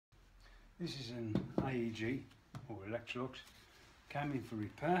This is an AEG or Electrolux, came in for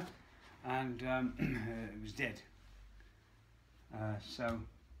repair and it was dead. So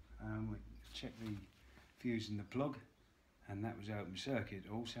we checked the fuse in the plug and that was open circuit.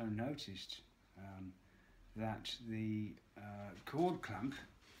 Also noticed that the cord clamp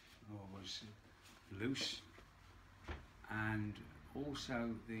was loose, and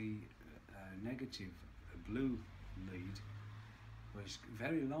also the negative blue lead was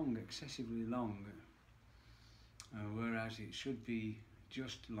very long, excessively long, whereas it should be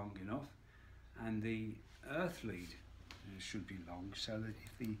just long enough, and the earth lead should be long, so that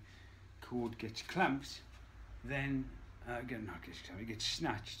if the cord gets clamped, then it gets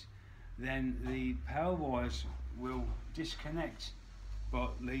snatched, then the power wires will disconnect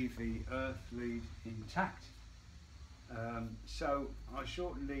but leave the earth lead intact. So I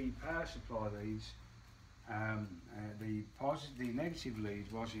shortened the power supply leads. The negative lead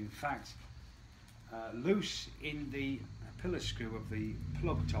was in fact loose in the pillar screw of the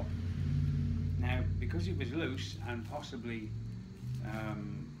plug top. Now, because it was loose and possibly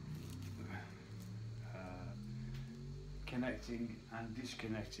connecting and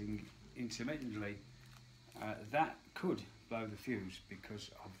disconnecting intermittently, that could blow the fuse because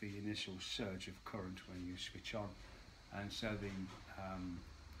of the initial surge of current when you switch on, and so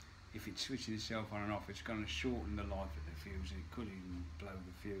if it switches itself on and off, it's going to shorten the life of the fuse. It could even blow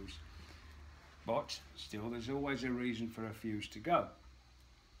the fuse, but still there's always a reason for a fuse to go.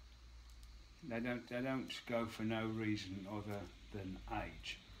 They don't go for no reason other than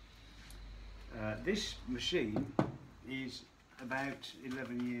age. This machine is about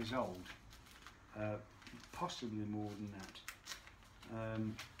 11 years old, possibly more than that.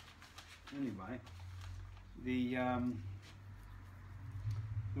 Anyway,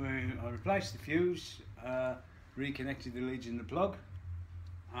 I replaced the fuse, reconnected the leads in the plug,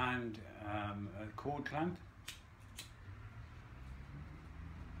 and a cord clamp.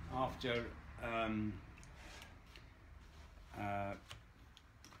 After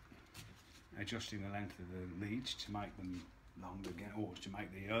adjusting the length of the leads to make them longer again, or to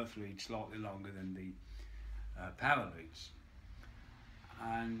make the earth lead slightly longer than the power leads,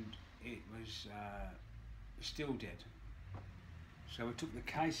 and it was still dead. So I took the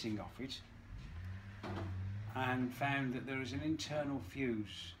casing off it and found that there is an internal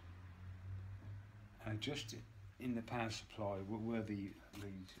fuse just in the power supply where the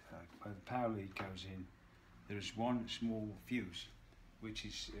power lead goes in. There is one small fuse which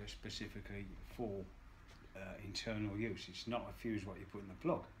is specifically for internal use. It's not a fuse what you put in the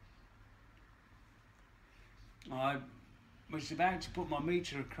plug. I was about to put my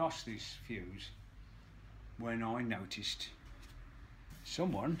meter across this fuse when I noticed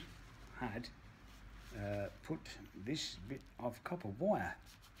someone had put this bit of copper wire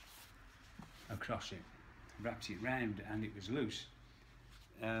across it, wrapped it round, and it was loose.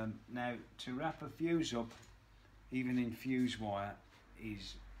 Now, to wrap a fuse up, even in fuse wire,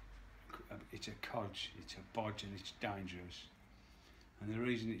 it's a codge, it's a bodge, and it's dangerous. And the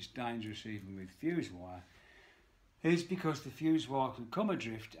reason it's dangerous even with fuse wire is because the fuse wire could come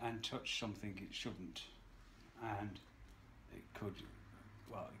adrift and touch something it shouldn't, and it could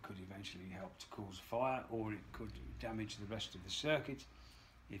eventually help to cause a fire, or it could damage the rest of the circuit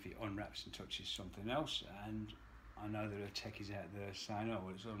if it unwraps and touches something else. And I know there are techies out there saying, oh,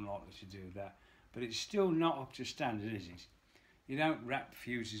 well, it's unlikely to do that, but it's still not up to standard, is it? You don't wrap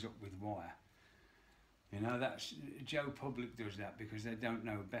fuses up with wire. You know, that's Joe Public does that because they don't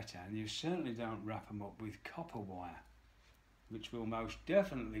know better, and you certainly don't wrap them up with copper wire, which will most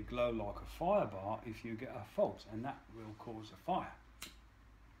definitely glow like a fire bar if you get a fault, and that will cause a fire.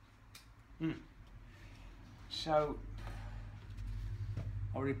 So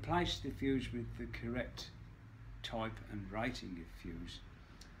I replaced the fuse with the correct type and rating of fuse,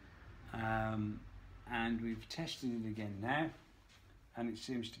 and we've tested it again now, and it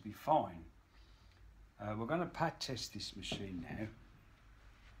seems to be fine. We're going to pad test this machine now.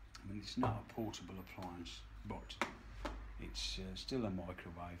 I mean, it's not a portable appliance, but it's still a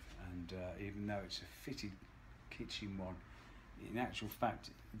microwave, and even though it's a fitted kitchen one, in actual fact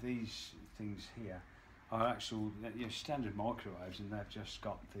these things here are actual standard microwaves, and they've just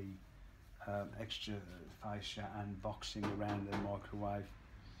got the extra fascia and boxing around the microwave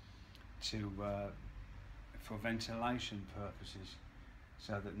for ventilation purposes,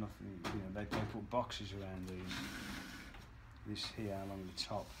 so that nothing, they put boxes around this here along the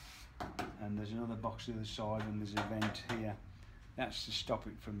top, and there's another box to the side, and there's a vent here. That's to stop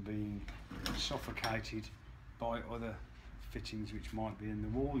it from being suffocated by other fittings which might be in the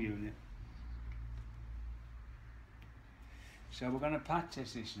wall unit. So we're going to pad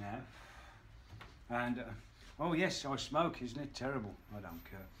test this now. And oh yes, I smoke, isn't it terrible? I don't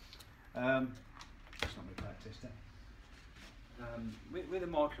care. It's not my pat tester. With a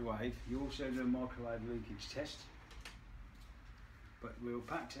microwave, you also do a microwave leakage test, but we'll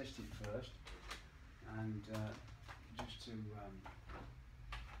pat test it first, and just to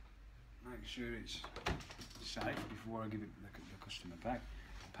make sure it's safe before I give it the customer back.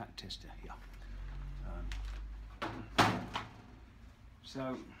 The pat tester here.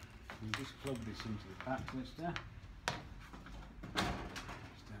 So we'll just plug this into the pat tester.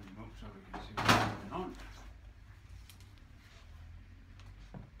 Stand them up so we can see what's going on.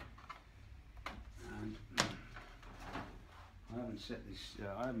 And I haven't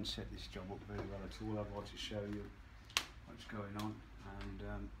set this job up very well at all. I'd like to show you what's going on and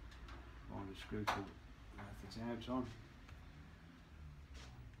find the screw to earth it out on.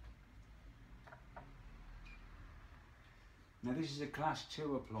 Now this is a class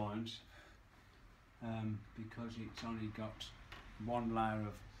 2 appliance because it's only got one layer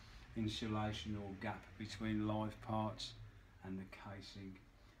of insulation or gap between live parts and the casing.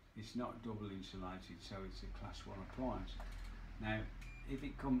 It's not double insulated, so it's a class 1 appliance. Now if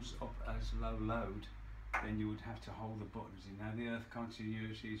it comes up as low load, then you would have to hold the buttons in. Now the earth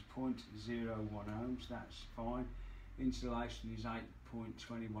continuity is 0.01 ohms, that's fine. Insulation is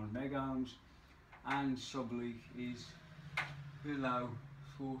 8.21 megohms and subleak is below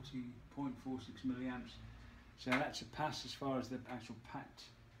 40.46 milliamps. So that's a pass as far as the actual packed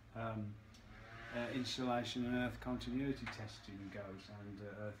insulation and earth continuity testing goes, and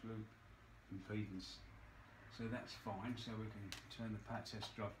earth loop impedance. So that's fine, so we can turn the pat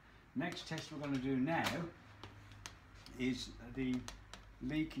tester off. Next test we're going to do now is the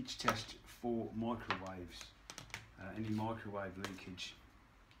leakage test for microwaves, any microwave leakage.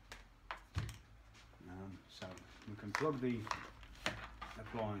 So we can plug the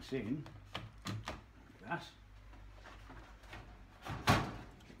appliance in, like that.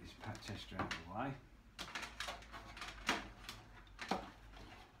 Get this pat tester out of the way.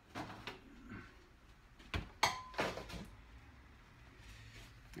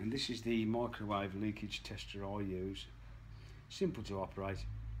 And this is the microwave leakage tester I use. Simple to operate.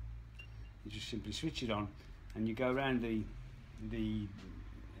 You just simply switch it on and you go around the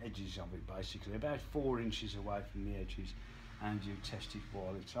edges of it, basically about 4 inches away from the edges, and you test it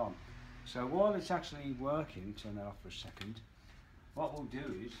while it's on. So while it's actually working, turn that off for a second, what we'll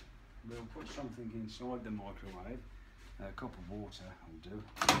do is we'll put something inside the microwave. A cup of water will do.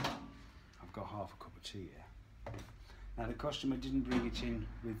 I've got half a cup of tea here. Now the customer didn't bring it in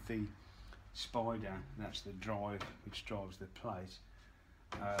with the spider, that's the drive which drives the plate,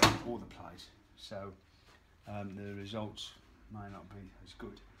 or the plate, so the results may not be as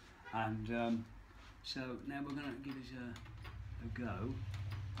good. And so now we're going to give it a go.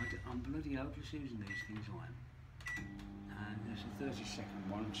 I'm bloody hopeless using these things I am. And there's a 30-second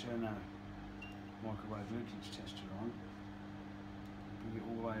one, turn our microwave leakage tester on, bring it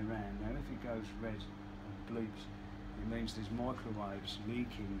all the way around. Now if it goes red and bleeps, it means there's microwaves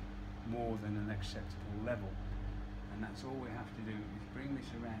leaking more than an acceptable level, and that's all we have to do is bring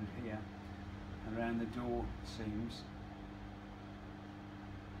this around here, around the door seams.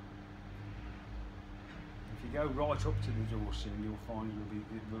 If you go right up to the door seam, you'll find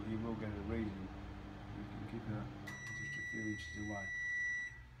you will get a reading. You can keep it just a few inches away,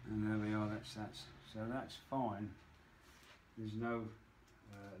 and there we are. So that's fine. There's no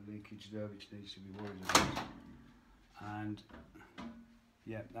leakage there which needs to be worried about. And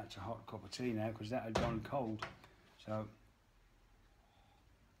yeah, that's a hot cup of tea now because that had gone cold. So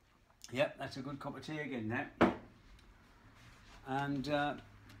yeah, that's a good cup of tea again now. And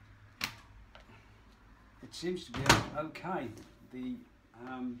it seems to be okay. The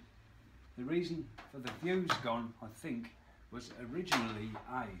reason for the fuse gone, I think, was originally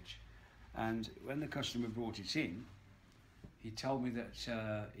age. And when the customer brought it in, he told me that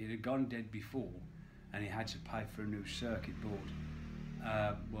it had gone dead before, and he had to pay for a new circuit board.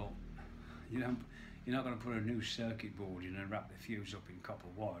 Well, you're not going to put a new circuit board in and wrap the fuse up in copper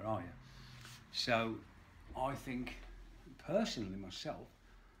wire, are you? So I think, personally myself,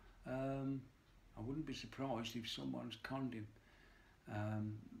 I wouldn't be surprised if someone's conned him.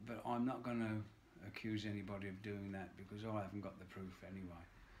 But I'm not going to accuse anybody of doing that because I haven't got the proof anyway.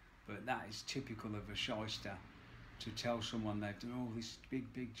 But that is typical of a shyster, to tell someone they've done all this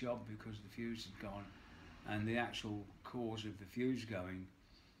big job because the fuse had gone, and the actual cause of the fuse going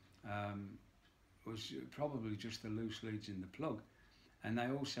was probably just the loose leads in the plug. And they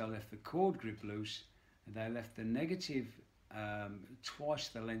also left the cord grip loose, and they left the negative twice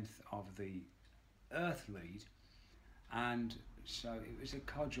the length of the earth lead, and so it was a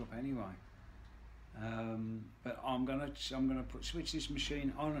codge up anyway. But I'm gonna switch this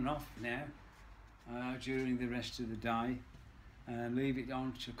machine on and off now during the rest of the day, and leave it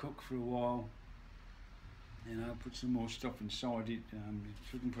on to cook for a while. You know, put some more stuff inside it. You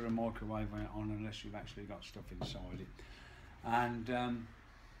shouldn't put a microwave on unless you've actually got stuff inside it, and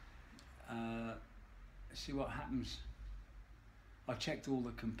see what happens. I checked all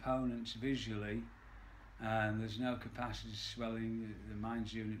the components visually, and there's no capacitor swelling. The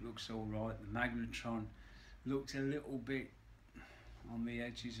mains unit looks all right. The magnetron looked a little bit on the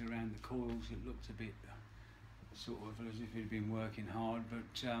edges around the coils. It looked a bit sort of as if it'd been working hard,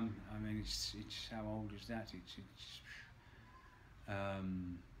 but I mean, it's how old is that?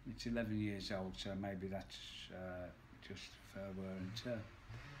 It's 11 years old, so maybe that's just for wear and tear.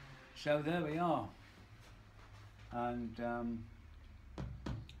 So there we are, and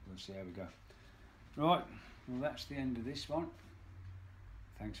we'll see how we go. Right, well, that's the end of this one.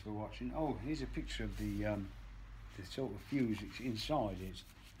 Thanks for watching. Oh, here's a picture of the sort of fuse inside. It's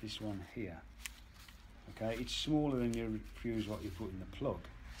this one here. Okay, it's smaller than your fuse what you put in the plug.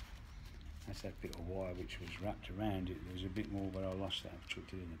 That's that bit of wire which was wrapped around it. There's a bit more, but I lost that. I've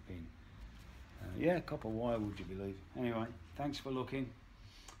chucked it in the bin. Yeah, copper wire, would you believe? Anyway, thanks for looking,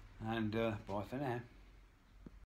 and bye for now.